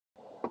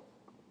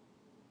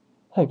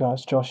Hey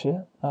guys, Josh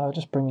here.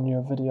 Just bringing you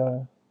a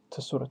video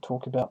to sort of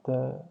talk about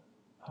the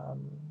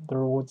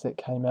rewards that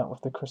came out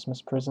with the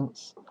Christmas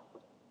presents,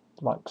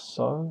 like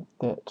so.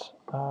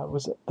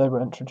 They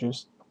were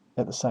introduced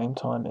at the same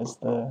time as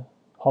the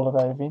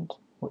holiday event,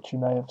 which you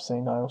may have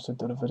seen. I also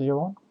did a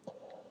video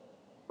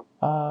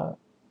on.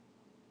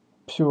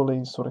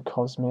 Purely sort of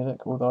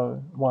cosmetic,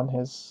 although one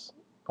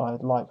I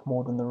like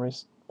more than the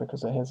rest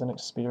because it has an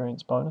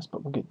experience bonus,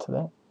 but we'll get to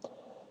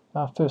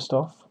that. First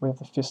off, we have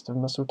the Festive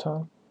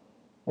Mistletoe.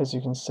 As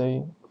you can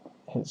see,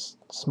 his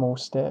small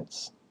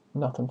stats,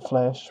 nothing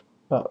flash,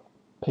 but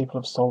people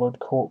have solid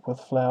cork with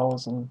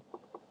flowers and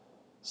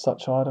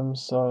such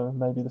items, so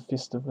maybe the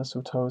Festive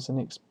Mistletoe is the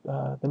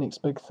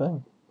next big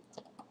thing.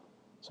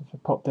 So if you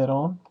pop that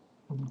on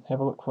and have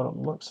a look what it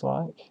looks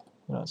like,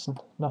 it's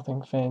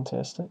nothing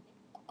fantastic.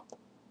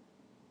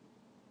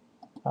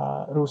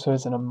 It also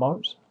has an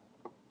emote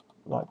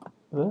like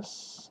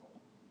this.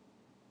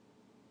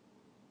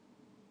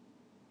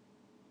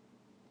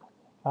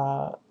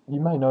 You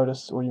may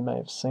notice, or you may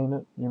have seen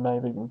it, you may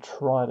have even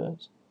tried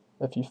it.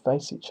 If you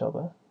face each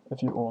other,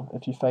 if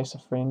you face a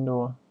friend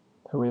or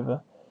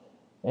whoever,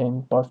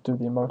 and both do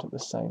the emote at the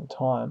same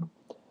time,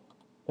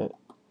 it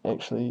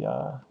actually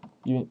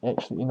you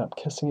actually end up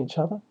kissing each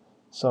other.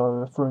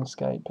 So if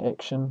RuneScape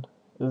action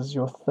is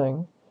your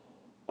thing,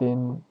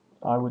 then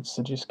I would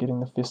suggest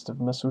getting the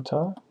Festive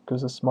Mistletoe,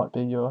 because this might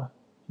be your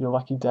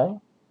lucky day.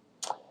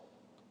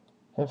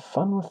 Have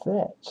fun with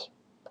that.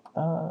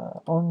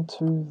 On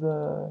to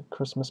the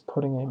Christmas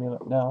pudding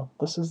amulet. Now,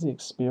 this is the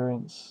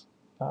experience.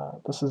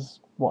 This is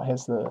what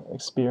has the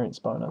experience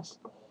bonus.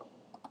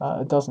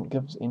 It doesn't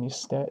give any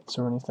stats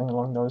or anything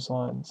along those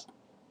lines.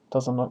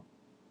 Doesn't look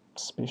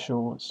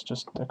special. It's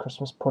just a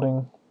Christmas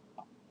pudding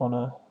on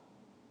a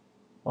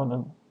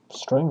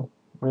string,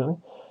 really.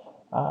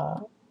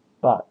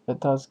 But it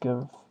does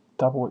give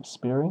double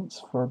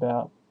experience for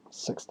about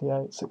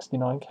 68,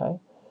 69k.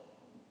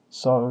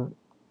 So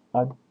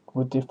I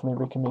would definitely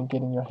recommend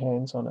getting your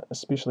hands on it,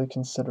 especially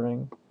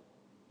considering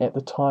at the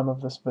time of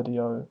this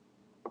video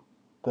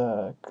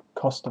the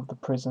cost of the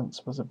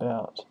presents was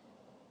about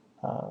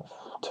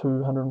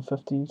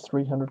 250,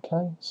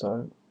 300k.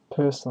 So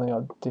personally,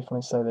 I'd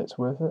definitely say that's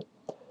worth it.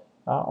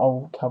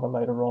 I'll cover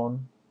later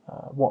on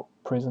what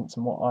presents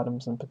and what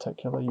items in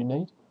particular you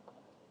need.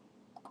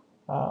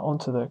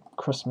 Onto the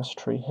Christmas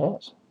tree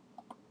hat.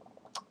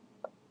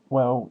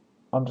 Well,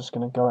 I'm just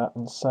going to go out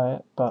and say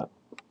it, but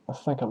I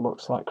think it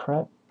looks like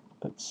crap.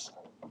 It's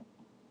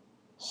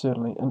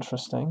certainly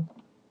interesting.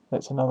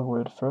 That's another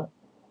word for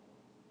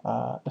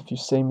it. If you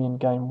see me in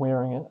game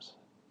wearing it,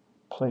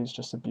 please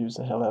just abuse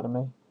the hell out of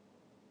me.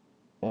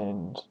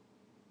 And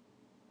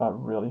I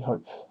really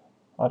hope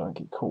I don't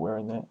get caught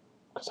wearing that,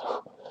 because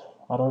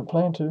I don't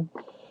plan to.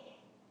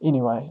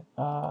 Anyway,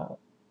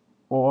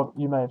 or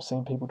you may have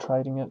seen people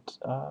trading it.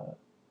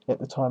 At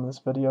the time of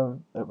this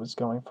video, it was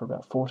going for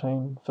about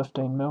 14,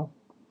 15 mil.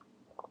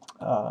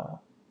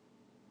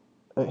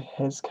 It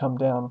has come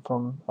down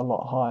from a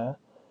lot higher.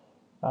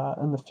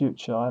 In the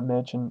future, I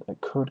imagine it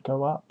could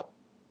go up,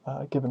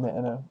 given that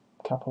in a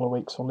couple of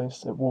weeks or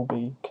less it will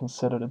be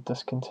considered a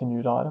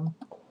discontinued item.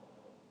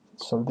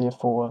 So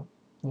therefore,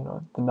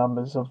 the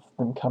numbers of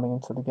them coming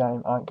into the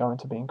game aren't going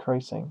to be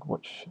increasing,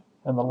 which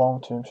in the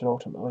long term should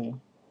ultimately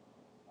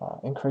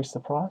increase the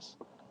price.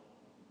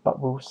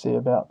 But we'll see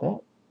about that.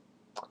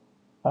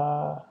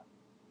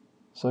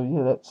 So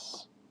yeah,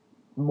 that's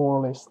more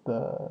or less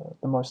the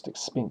most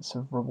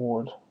expensive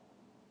reward,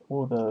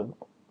 or the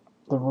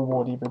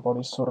reward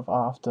everybody's sort of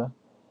after,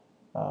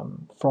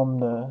 from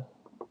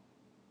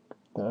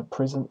the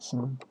presents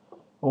and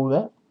all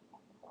that.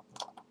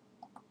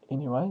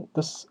 Anyway,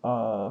 this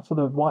for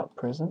the white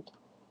present,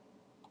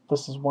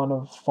 this is one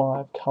of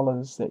 5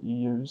 colours that you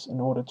use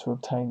in order to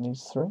obtain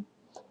these 3.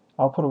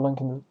 I'll put a link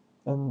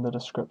in the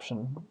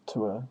description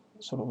to a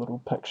sort of little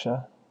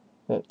picture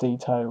that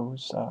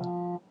details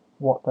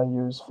what they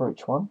use for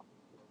each one,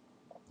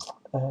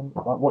 and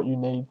what you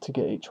need to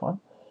get each one.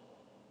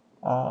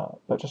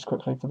 But just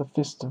quickly, for the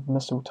Festive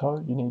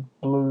Mistletoe, you need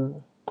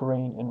blue,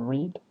 green, and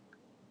red.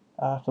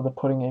 For the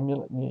pudding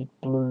amulet, you need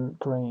blue,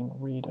 green,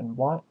 red, and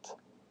white.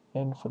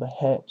 And for the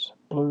hat,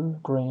 blue,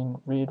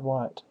 green, red,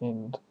 white,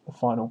 and the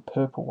final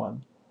purple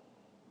one.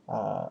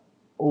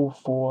 All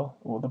 4,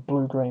 or the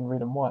blue, green,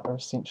 red, and white, are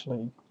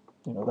essentially,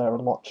 they're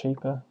a lot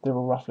cheaper. They're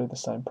all roughly the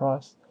same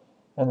price.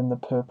 And then the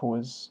purple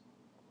is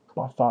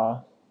by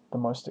far the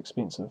most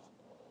expensive.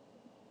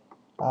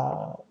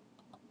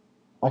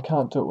 I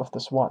can't do it with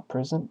this white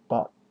present,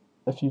 but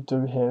if you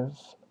do have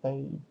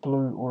a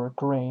blue or a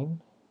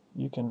green,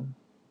 you can,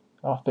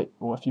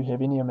 or if you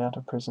have any amount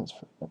of presents,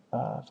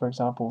 for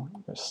example,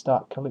 a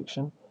start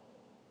collection,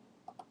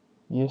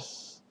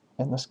 yes,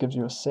 and this gives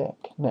you a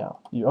sack. Now,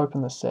 you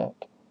open the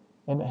sack,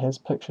 and it has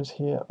pictures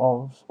here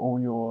of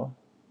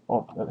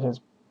it has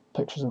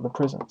pictures of the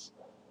presents.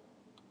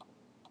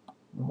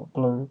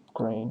 Blue,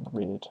 green,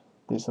 red.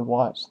 There's the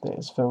white that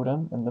is filled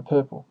in, and the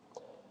purple.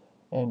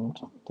 And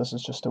this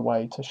is just a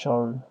way to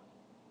show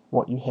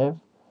what you have.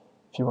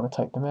 If you want to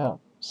take them out,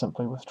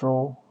 simply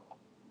withdraw,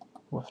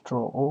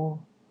 withdraw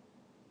all,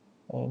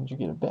 and you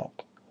get it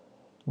back.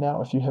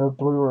 Now, if you have a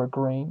blue or a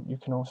green, you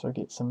can also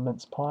get some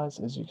mince pies,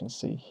 as you can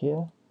see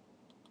here.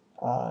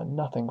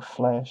 Nothing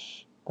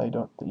flash. They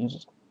don't.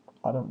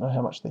 I don't know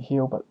how much they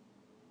heal, but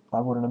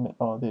I wouldn't admit.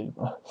 Oh, there you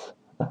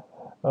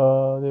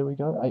go. There we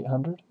go.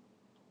 800.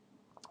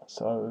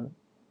 So,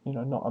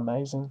 not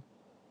amazing.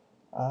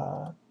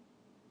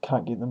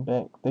 Can't get them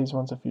back. These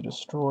ones, if you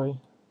destroy,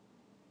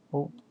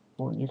 well,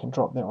 you can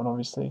drop that one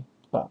obviously.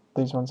 But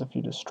these ones, if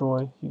you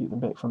destroy, you get them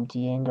back from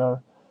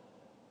Diango.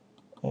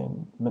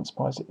 And mince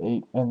pies to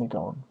eat, and they're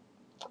gone.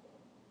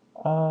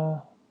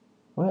 Well,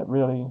 that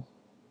really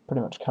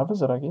pretty much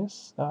covers it, I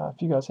guess.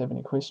 If you guys have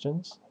any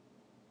questions,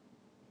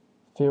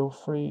 feel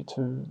free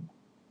to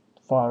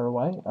fire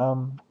away.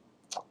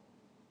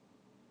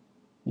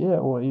 Yeah,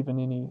 or even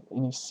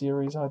any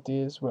series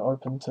ideas. We're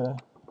open to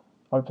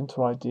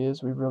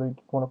ideas. We really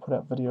want to put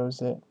out videos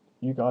that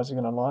you guys are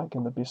going to like,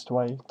 and the best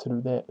way to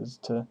do that is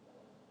to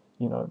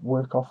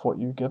work off what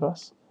you give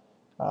us.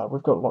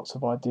 We've got lots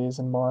of ideas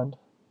in mind.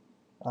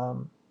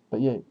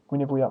 But yeah,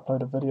 whenever we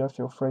upload a video,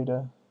 feel free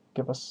to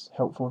give us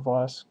helpful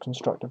advice,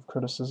 constructive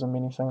criticism,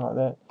 anything like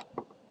that.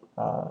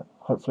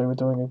 Hopefully we're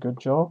doing a good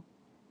job.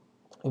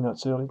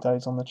 It's early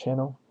days on the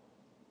channel,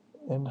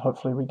 and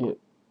hopefully we get,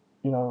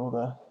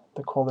 all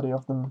the quality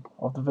of the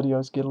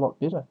videos get a lot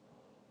better.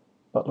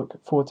 But look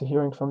forward to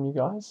hearing from you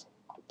guys.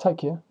 Take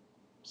care.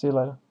 See you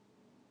later.